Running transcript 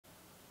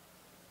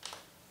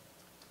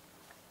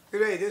Good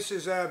day, this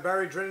is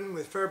Barry Drennan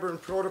with Fairbairn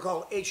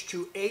Protocol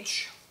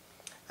H2H.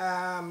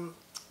 In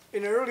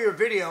an earlier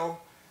video,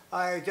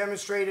 I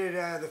demonstrated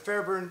the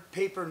Fairbairn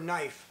Paper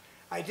Knife.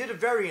 I did a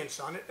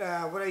variance on it.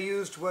 What I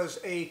used was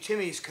a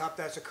Timmy's cup,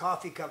 that's a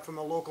coffee cup from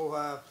a local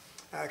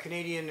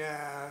Canadian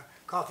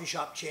coffee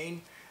shop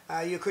chain.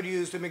 You could have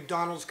used a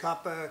McDonald's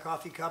cup,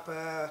 coffee cup.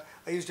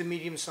 I used a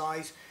medium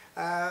size.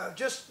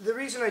 Just the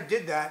reason I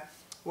did that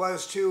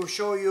was to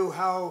show you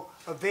how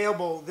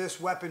available this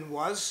weapon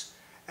was,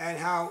 and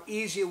how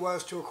easy it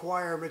was to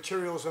acquire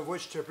materials of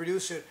which to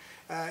produce it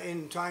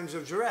in times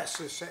of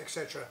duress,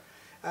 etc.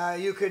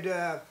 You could,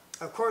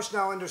 of course,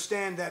 now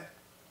understand that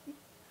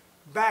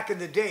back in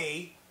the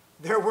day,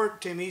 there weren't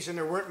Timmy's and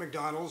there weren't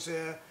McDonald's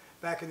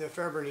back in the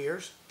Fairbairn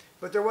years,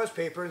 but there was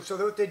paper, and so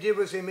what they did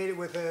was they made it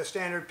with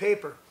standard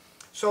paper.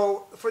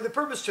 So for the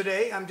purpose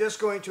today, I'm just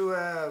going to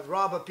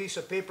rob a piece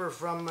of paper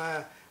from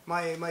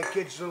my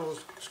kid's little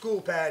school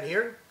pad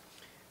here,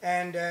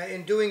 and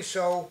in doing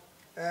so,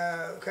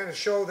 kind of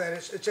show that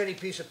it's any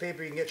piece of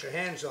paper you can get your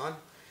hands on.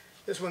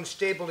 This one's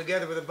stapled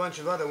together with a bunch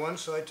of other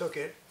ones, so I took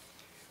it.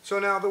 So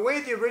now the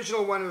way the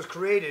original one was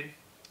created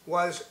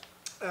was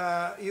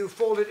you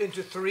fold it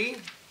into three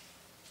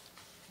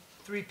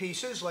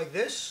pieces like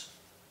this,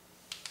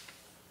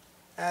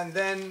 and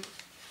then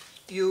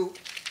you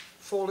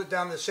fold it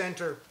down the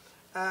center.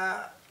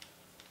 Down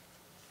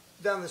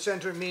the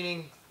center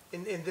meaning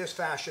in this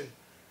fashion.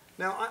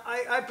 Now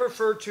I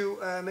prefer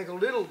to make a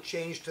little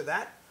change to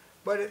that,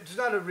 but it's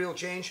not a real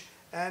change,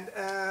 and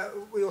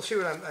we'll see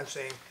what I'm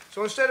saying.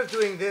 So instead of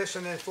doing this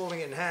and then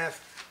folding it in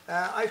half,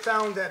 I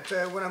found that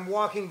when I'm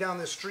walking down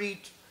the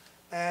street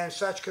and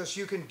such, because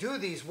you can do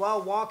these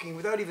while walking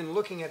without even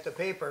looking at the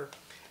paper,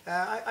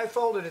 I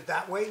folded it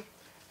that way,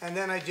 and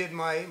then I did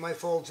my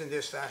folds in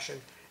this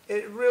fashion.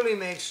 It really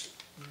makes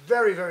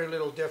very, very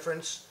little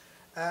difference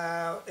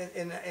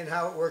in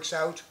how it works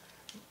out,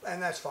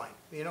 and that's fine,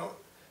 you know.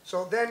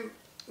 So then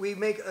we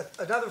make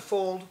another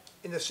fold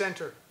in the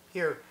center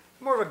here.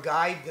 More of a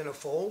guide than a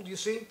fold, you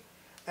see.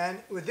 And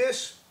with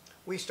this,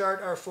 we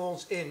start our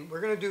folds in. We're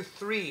going to do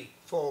 3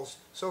 folds,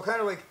 so kind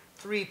of like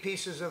 3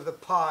 pieces of the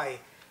pie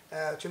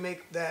to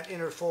make that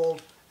inner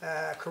fold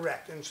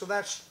correct. And so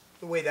that's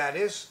the way that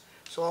is.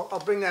 So I'll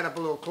bring that up a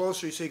little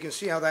closer so you can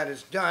see how that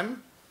is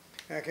done.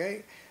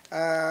 Okay.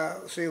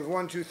 So you have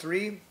 1, 2,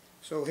 3.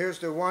 So here's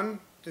the 1,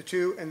 the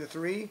 2, and the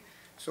 3.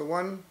 So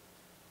 1,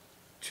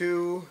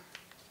 2,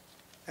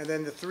 and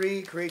then the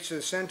 3 creates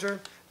the center.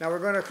 Now we're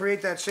going to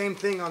create that same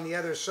thing on the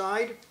other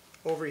side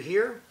over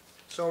here.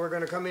 So we're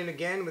going to come in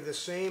again with the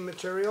same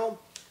material.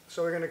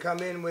 So we're going to come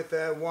in with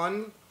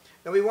 1.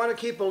 Now we want to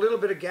keep a little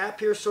bit of gap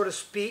here, so to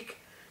speak,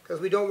 because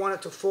we don't want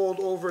it to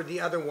fold over the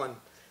other one.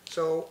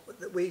 So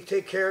we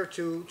take care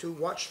to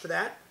watch for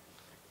that.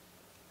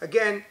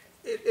 Again,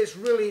 it's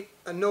really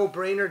a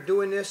no-brainer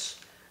doing this.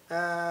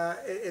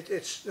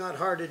 It's not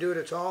hard to do it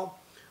at all.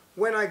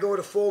 When I go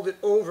to fold it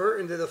over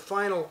into the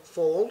final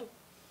fold,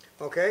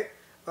 okay,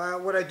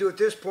 what I do at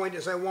this point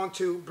is I want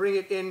to bring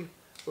it in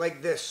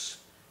like this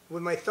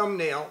with my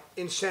thumbnail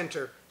in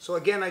center. So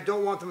again, I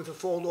don't want them to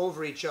fold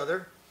over each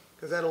other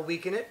because that'll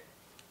weaken it.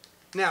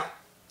 Now,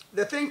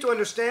 the thing to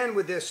understand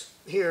with this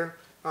here,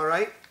 all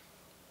right,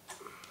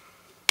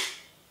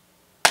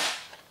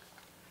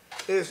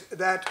 is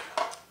that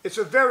it's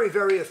a very,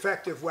 very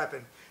effective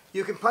weapon.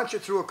 You can punch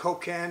it through a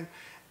Coke can.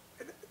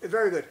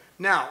 Very good.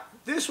 Now,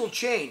 this will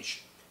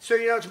change. So,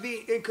 you know, to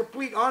be in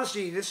complete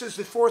honesty, this is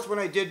the 4th one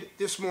I did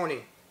this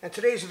morning. And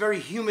today's a very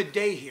humid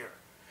day here.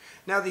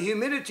 Now, the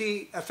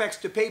humidity affects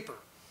the paper.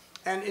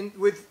 And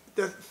with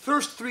the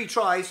first 3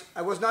 tries,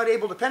 I was not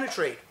able to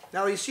penetrate.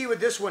 Now, you see with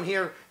this one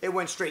here, it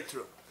went straight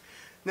through.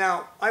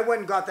 Now, I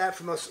went and got that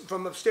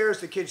from upstairs,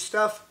 the kids'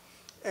 stuff.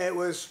 It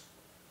was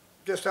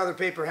just other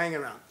paper hanging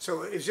around.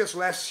 So it's just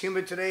less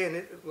humid today,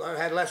 and I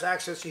had less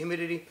access to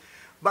humidity.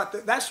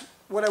 But that's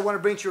what I want to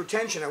bring to your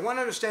attention. I want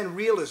to understand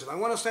realism. I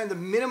want to understand the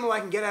minimum I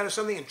can get out of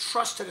something and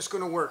trust that it's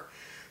going to work.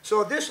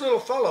 So this little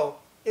fellow,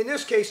 in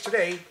this case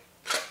today,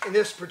 in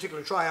this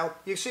particular trial,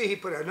 you see he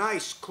put a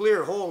nice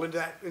clear hole into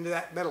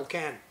that metal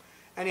can.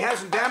 And he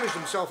hasn't damaged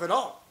himself at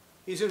all.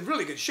 He's in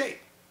really good shape.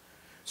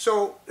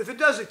 So if it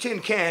does a tin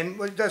can,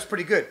 well, it does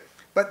pretty good.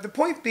 But the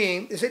point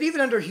being is that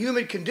even under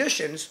humid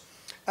conditions,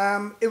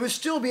 it would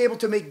still be able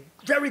to make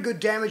very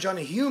good damage on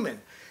a human.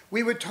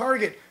 We would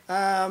target,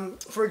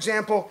 for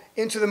example,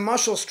 into the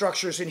muscle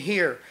structures in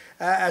here.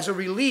 As a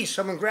release,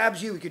 someone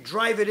grabs you, we could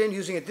drive it in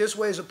using it this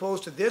way as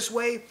opposed to this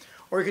way.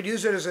 Or you could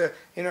use it as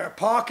in a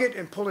pocket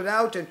and pull it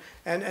out and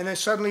then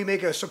suddenly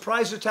make a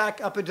surprise attack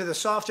up into the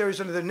soft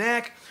areas under the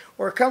neck.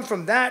 Or come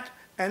from that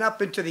and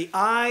up into the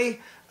eye.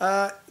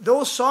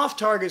 Those soft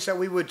targets that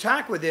we would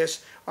attack with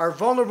this are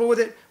vulnerable with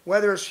it,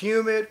 whether it's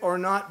humid or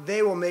not.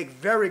 They will make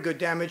very good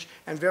damage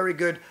and very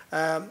good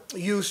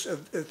use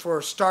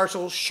for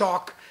startle,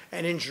 shock,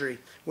 and injury,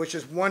 which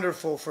is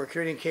wonderful for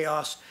creating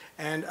chaos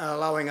and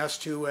allowing us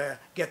to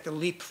get the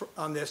leap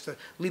on this, to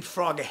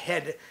leapfrog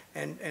ahead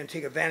and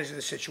take advantage of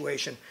the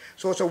situation.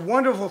 So it's a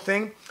wonderful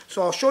thing.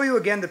 So I'll show you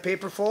again the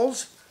paper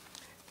folds.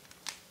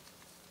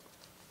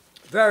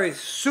 Very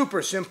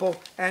super simple,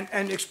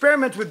 and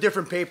experiment with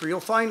different paper. You'll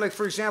find, like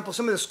for example,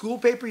 some of the school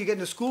paper you get in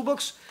the school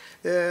books,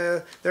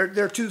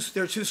 they're too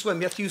slim.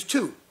 You have to use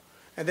 2,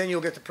 and then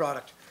you'll get the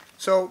product.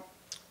 So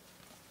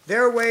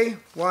their way,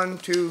 1,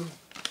 2,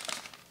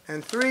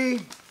 and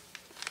 3.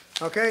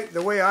 Okay,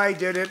 the way I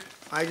did it,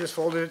 I just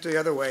folded it the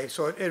other way,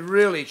 so it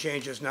really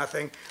changes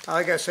nothing.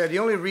 Like I said, the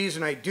only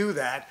reason I do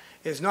that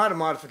is not a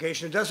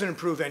modification. It doesn't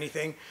improve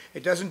anything.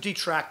 It doesn't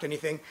detract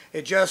anything.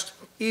 It's just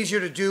easier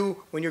to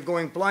do when you're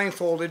going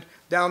blindfolded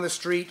down the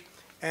street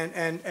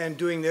and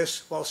doing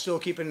this while still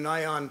keeping an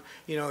eye on,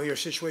 you know, your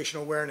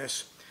situational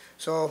awareness.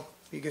 So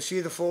you can see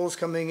the folds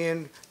coming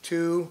in,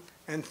 2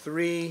 and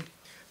 3,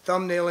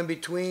 thumbnail in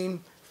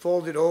between,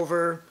 fold it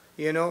over,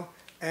 you know,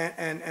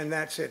 and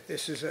that's it.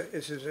 This is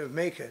a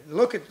make it.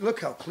 Look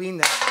how clean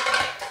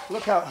that.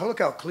 Look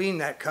how clean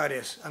that cut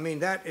is. I mean,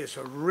 that is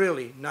a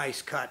really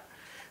nice cut.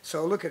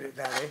 So look at it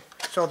that way.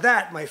 So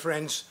that, my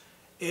friends,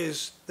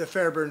 is the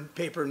Fairbairn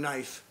paper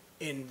knife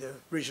in the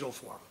original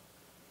form.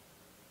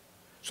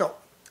 So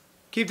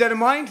keep that in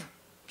mind.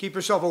 Keep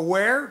yourself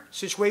aware,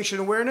 situation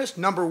awareness.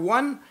 Number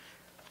 1,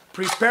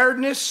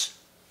 preparedness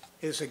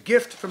is a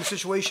gift from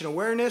situation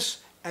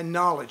awareness, and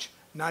knowledge.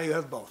 Now you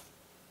have both.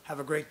 Have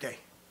a great day.